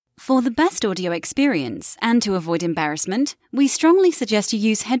For the best audio experience and to avoid embarrassment, we strongly suggest you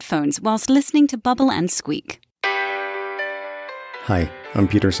use headphones whilst listening to Bubble and Squeak. Hi, I'm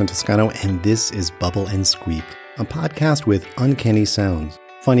Peter Santoscano, and this is Bubble and Squeak, a podcast with uncanny sounds,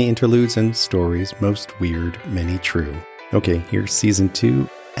 funny interludes, and stories, most weird, many true. Okay, here's Season 2,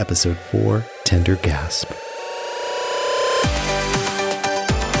 Episode 4, Tender Gasp.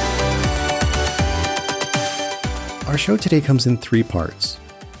 Our show today comes in 3 parts.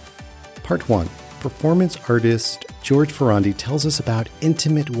 Part 1, performance artist George Ferrandi tells us about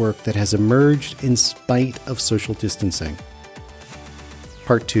intimate work that has emerged in spite of social distancing.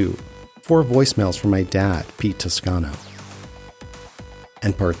 Part 2, 4 voicemails from my dad, Pete Toscano.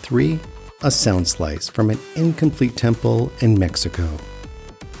 And Part 3, a sound slice from an incomplete temple in Mexico.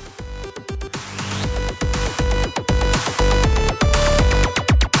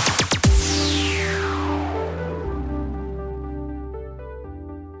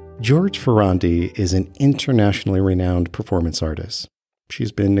 George Ferrandi is an internationally renowned performance artist.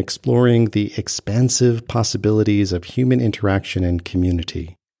 She's been exploring the expansive possibilities of human interaction and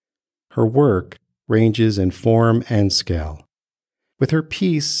community. Her work ranges in form and scale. With her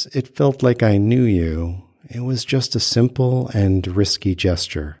piece, It Felt Like I Knew You, it was just a simple and risky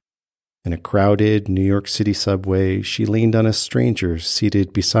gesture. In a crowded New York City subway, she leaned on a stranger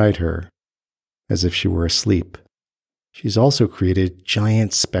seated beside her, as if she were asleep. She's also created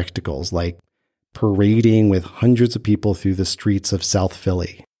giant spectacles like parading with hundreds of people through the streets of South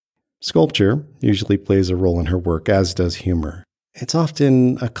Philly. Sculpture usually plays a role in her work, as does humor. It's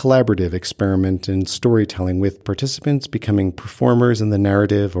often a collaborative experiment in storytelling, with participants becoming performers in the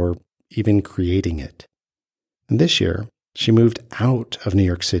narrative or even creating it. And this year, she moved out of New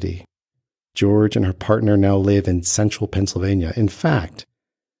York City. George and her partner now live in central Pennsylvania. In fact,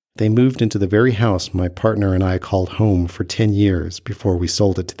 they moved into the very house my partner and I called home for 10 years before we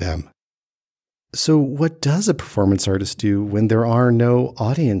sold it to them. So what does a performance artist do when there are no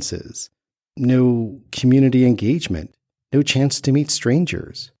audiences, no community engagement, no chance to meet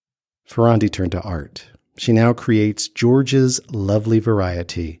strangers? Ferrandi turned to art. She now creates George's Lovely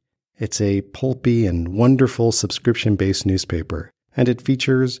Variety. It's a pulpy and wonderful subscription-based newspaper, and it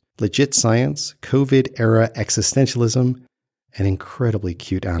features legit science, COVID-era existentialism, and incredibly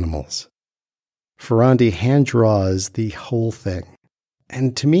cute animals. Ferrandi hand draws the whole thing.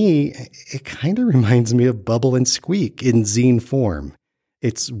 And to me, it kind of reminds me of Bubble and Squeak in zine form.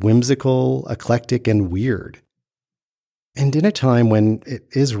 It's whimsical, eclectic, and weird. And in a time when it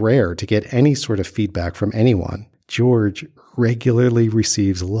is rare to get any sort of feedback from anyone, George regularly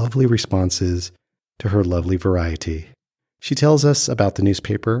receives lovely responses to her lovely variety. She tells us about the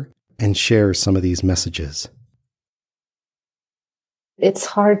newspaper and shares some of these messages. It's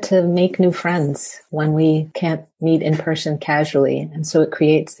hard to make new friends when we can't meet in person casually. And so it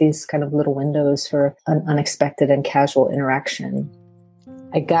creates these kind of little windows for an unexpected and casual interaction.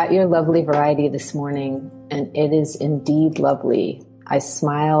 I got your lovely variety this morning, and it is indeed lovely. I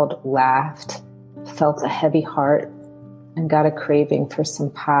smiled, laughed, felt a heavy heart, and got a craving for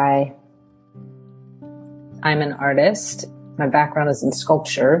some pie. I'm an artist. My background is in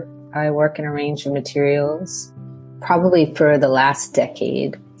sculpture. I work in a range of materials. Probably for the last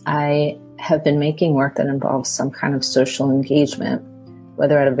decade, I have been making work that involves some kind of social engagement,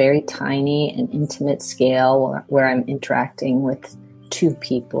 whether at a very tiny and intimate scale where I'm interacting with 2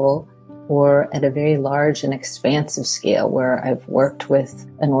 people, or at a very large and expansive scale where I've worked with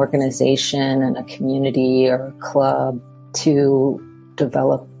an organization and a community or a club to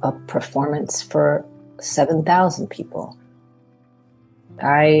develop a performance for 7,000 people.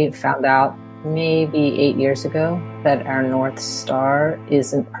 I found out maybe 8 years ago that our North Star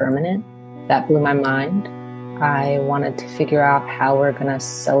isn't permanent. That blew my mind. I wanted to figure out how we're going to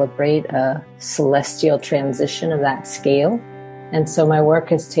celebrate a celestial transition of that scale. And so my work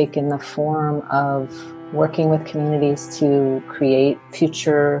has taken the form of working with communities to create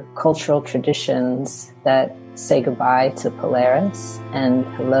future cultural traditions that say goodbye to Polaris and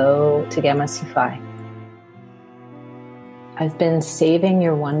hello to Gamma Psi Phi. I've been saving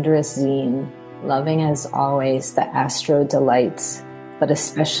your wondrous zine, loving as always the astro delights, but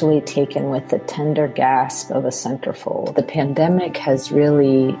especially taken with the tender gasp of a centerfold. The pandemic has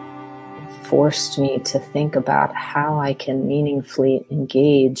really forced me to think about how I can meaningfully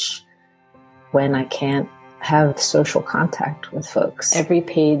engage when I can't have social contact with folks. Every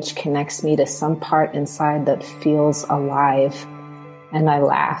page connects me to some part inside that feels alive. And I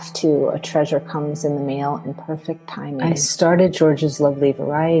laugh too. A treasure comes in the mail in perfect timing. I started George's Lovely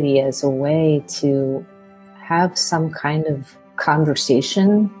Variety as a way to have some kind of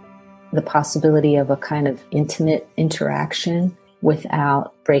conversation, the possibility of a kind of intimate interaction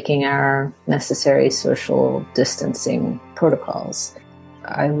without breaking our necessary social distancing protocols.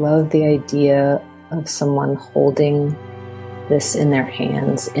 I love the idea of someone holding this in their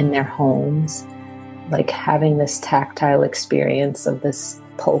hands, in their homes, like having this tactile experience of this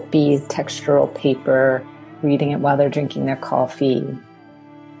pulpy textural paper, reading it while they're drinking their coffee.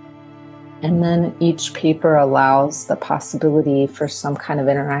 And then each paper allows the possibility for some kind of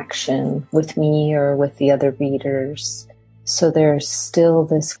interaction with me or with the other readers. So there's still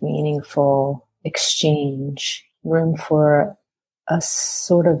this meaningful exchange, room for a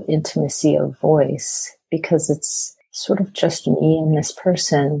sort of intimacy of voice, because it's sort of just me and this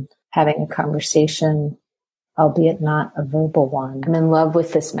person having a conversation, albeit not a verbal one. I'm in love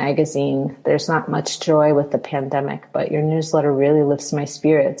with this magazine. There's not much joy with the pandemic, but your newsletter really lifts my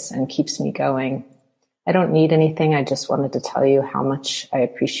spirits and keeps me going. I don't need anything. I just wanted to tell you how much I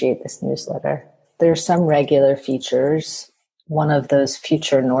appreciate this newsletter. There are some regular features. One of those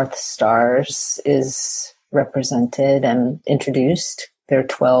future North Stars is represented and introduced. There are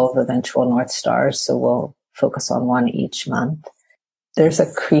 12 eventual North Stars, so we'll focus on one each month. There's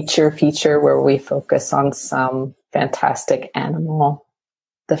a creature feature where we focus on some fantastic animal.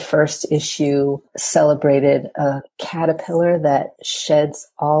 The first issue celebrated a caterpillar that sheds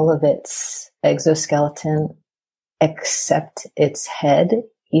all of its exoskeleton except its head.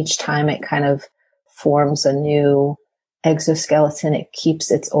 Each time it kind of forms a new exoskeleton, it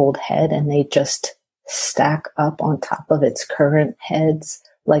keeps its old head, and they just stack up on top of its current heads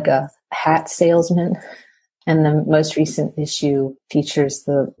like a hat salesman. And the most recent issue features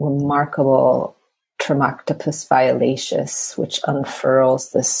the remarkable Tremoctopus violaceus, which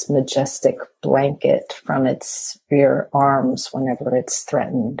unfurls this majestic blanket from its rear arms whenever it's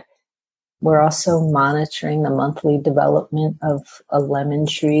threatened. We're also monitoring the monthly development of a lemon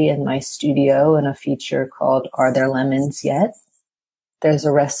tree in my studio in a feature called Are There Lemons Yet? There's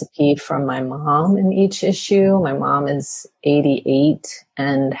a recipe from my mom in each issue. My mom is 88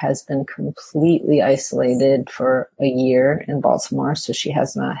 and has been completely isolated for a year in Baltimore, so she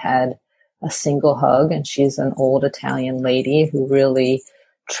has not had a single hug, and she's an old Italian lady who really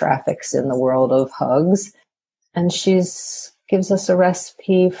traffics in the world of hugs. And she's gives us a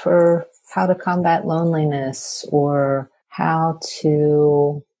recipe for how to combat loneliness or how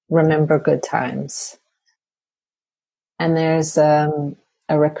to remember good times. And there's a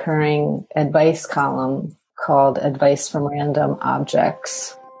recurring advice column called Advice from Random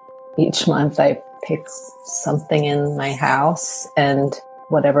Objects. Each month I pick something in my house, and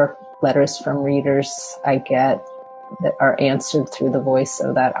whatever letters from readers I get that are answered through the voice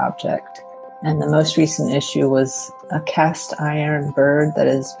of that object. And the most recent issue was a cast iron bird that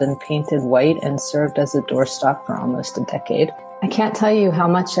has been painted white and served as a doorstop for almost a decade. I can't tell you how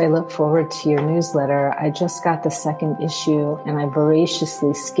much I look forward to your newsletter. I just got the second issue, and I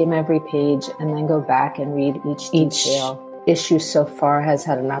voraciously skim every page and then go back and read each detail. Issue so far has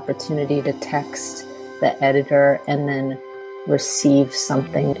had an opportunity to text the editor and then receive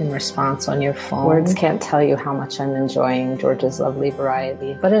something in response on your phone. Words can't tell you how much I'm enjoying George's lovely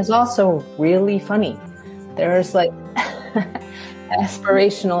variety. But it's also really funny. There's like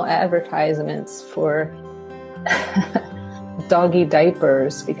aspirational advertisements for doggy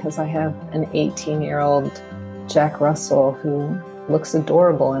diapers, because I have an 18-year-old Jack Russell who looks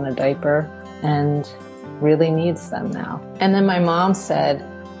adorable in a diaper and really needs them now. And then my mom said,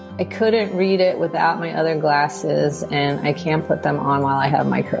 I couldn't read it without my other glasses, and I can't put them on while I have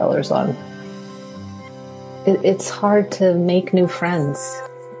my curlers on. It's hard to make new friends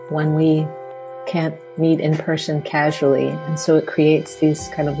when we can't meet in person casually, and so it creates these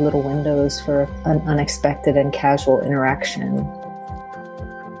kind of little windows for an unexpected and casual interaction.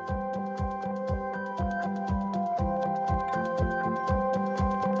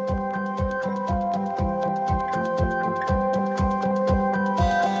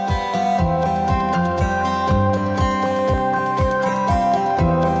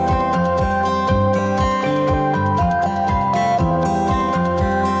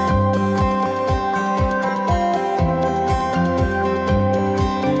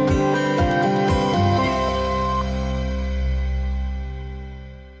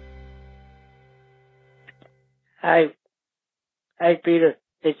 Hi, Peter.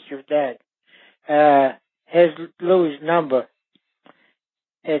 It's your dad. Here's Lou's number.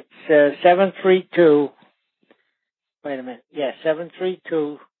 It's 732. Wait a minute. Yeah,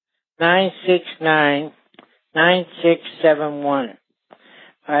 732-969-9671.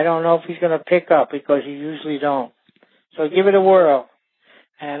 I don't know if he's going to pick up because he usually don't. So give it a whirl,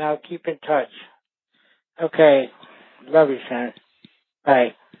 and I'll keep in touch. Okay. Love you, son.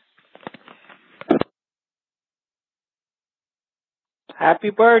 Bye.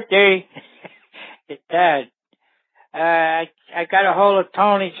 Happy birthday, Dad. I got a hold of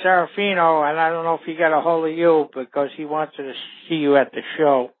Tony Serafino, and I don't know if he got a hold of you because he wants to see you at the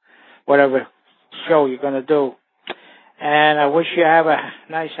show, whatever show you're going to do. And I wish you have a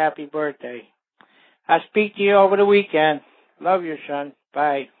nice, happy birthday. I'll speak to you over the weekend. Love you, son.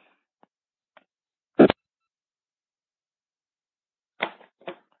 Bye.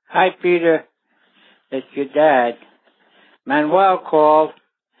 Hi, Peter. It's your dad. Manuel called,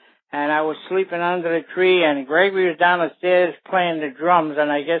 and I was sleeping under the tree, and Gregory was down the stairs playing the drums,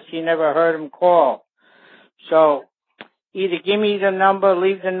 and I guess he never heard him call. So either give me the number,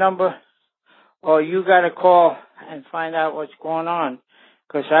 leave the number, or you got to call and find out what's going on,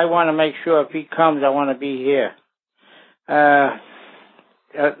 because I want to make sure if he comes, I want to be here.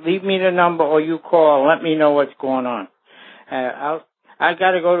 Leave me the number, or you call and let me know what's going on. I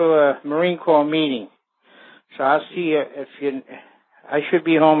got to go to a Marine Corps meeting, so I'll see you if you. I should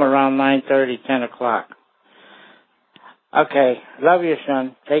be home around 9:30, 10 o'clock. Okay, love you,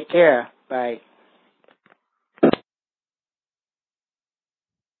 son. Take care. Bye.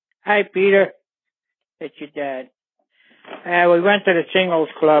 Hi, Peter. It's your dad. We went to the singles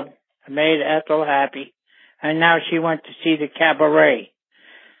club. I made Ethel happy, and now she went to see the cabaret.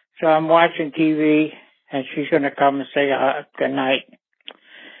 So I'm watching TV, and she's going to come and say good night.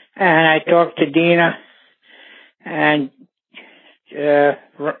 And I talked to Dina, and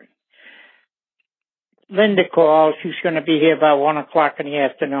Linda called. She's going to be here about 1 o'clock in the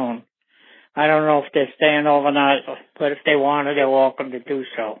afternoon. I don't know if they're staying overnight, but if they want to, they're welcome to do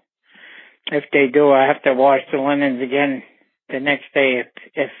so. If they do, I have to wash the linens again the next day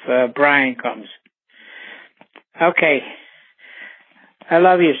if Brian comes. Okay. I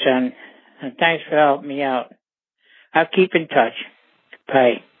love you, son, and thanks for helping me out. I'll keep in touch.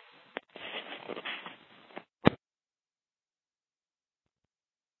 Bye.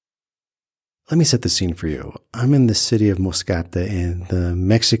 Let me set the scene for you. I'm in the city of Moscate in the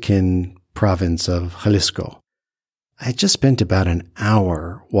Mexican province of Jalisco. I had just spent about an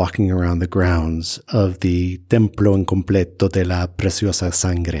hour walking around the grounds of the Templo Incompleto de la Preciosa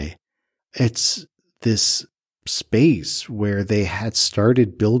Sangre. It's this space where they had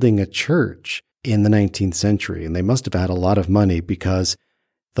started building a church in the 19th century, and they must have had a lot of money because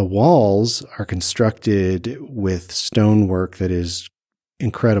the walls are constructed with stonework that is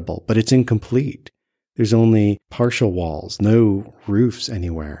incredible, but it's incomplete. There's only partial walls, no roofs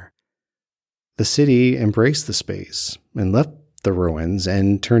anywhere. The city embraced the space and left the ruins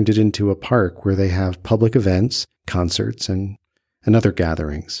and turned it into a park where they have public events, concerts, and other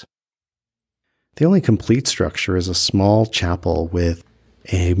gatherings. The only complete structure is a small chapel with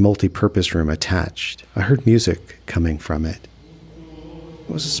a multi-purpose room attached. I heard music coming from it.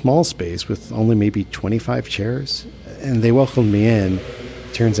 It was a small space with only maybe 25 chairs, and they welcomed me in.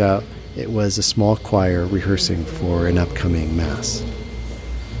 Turns out it was a small choir rehearsing for an upcoming mass.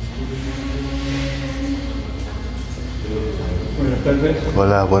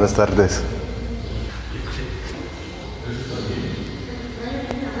 Hola, buenas tardes.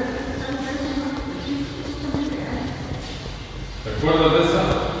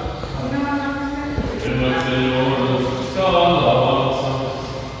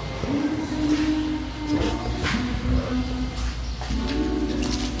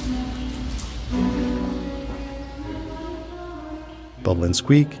 Bubble and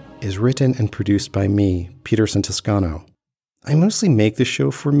Squeak is written and produced by me, Peterson Toscano. I mostly make the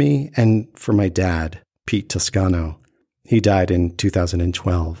show for me and for my dad, Pete Toscano. He died in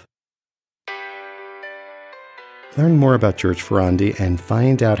 2012. Learn more about George Ferrandi and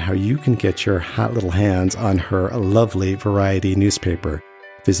find out how you can get your hot little hands on her lovely variety newspaper.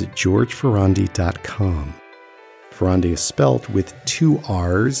 Visit georgeferrandi.com. Ferrandi is spelt with 2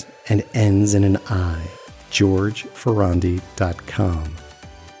 R's and ends in an I. georgeferrandi.com.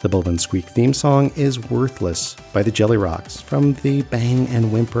 The Bubble and Squeak theme song is Worthless by the Jelly Rocks from the Bang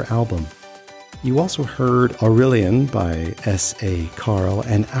and Whimper album. You also heard Aurelian by S.A. Carl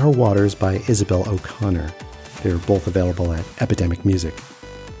and Our Waters by Isabel O'Connor. They're both available at Epidemic Music.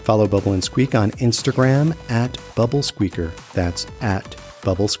 Follow Bubble and Squeak on Instagram at Bubble Squeaker. That's at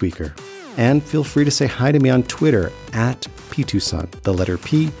Bubble Squeaker. And feel free to say hi to me on Twitter at P2Son. The letter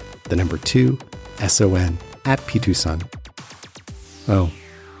P, the number 2, S-O-N, at P2Son. Oh,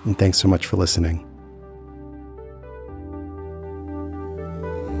 and thanks so much for listening.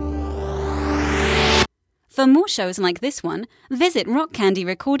 For more shows like this one, visit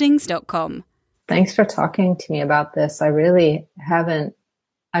rockcandyrecordings.com. Thanks for talking to me about this. I really haven't,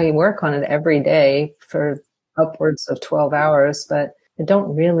 I work on it every day for upwards of 12 hours, but I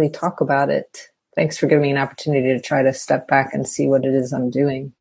don't really talk about it Thanks for giving me an opportunity to try to step back and see what it is I'm doing.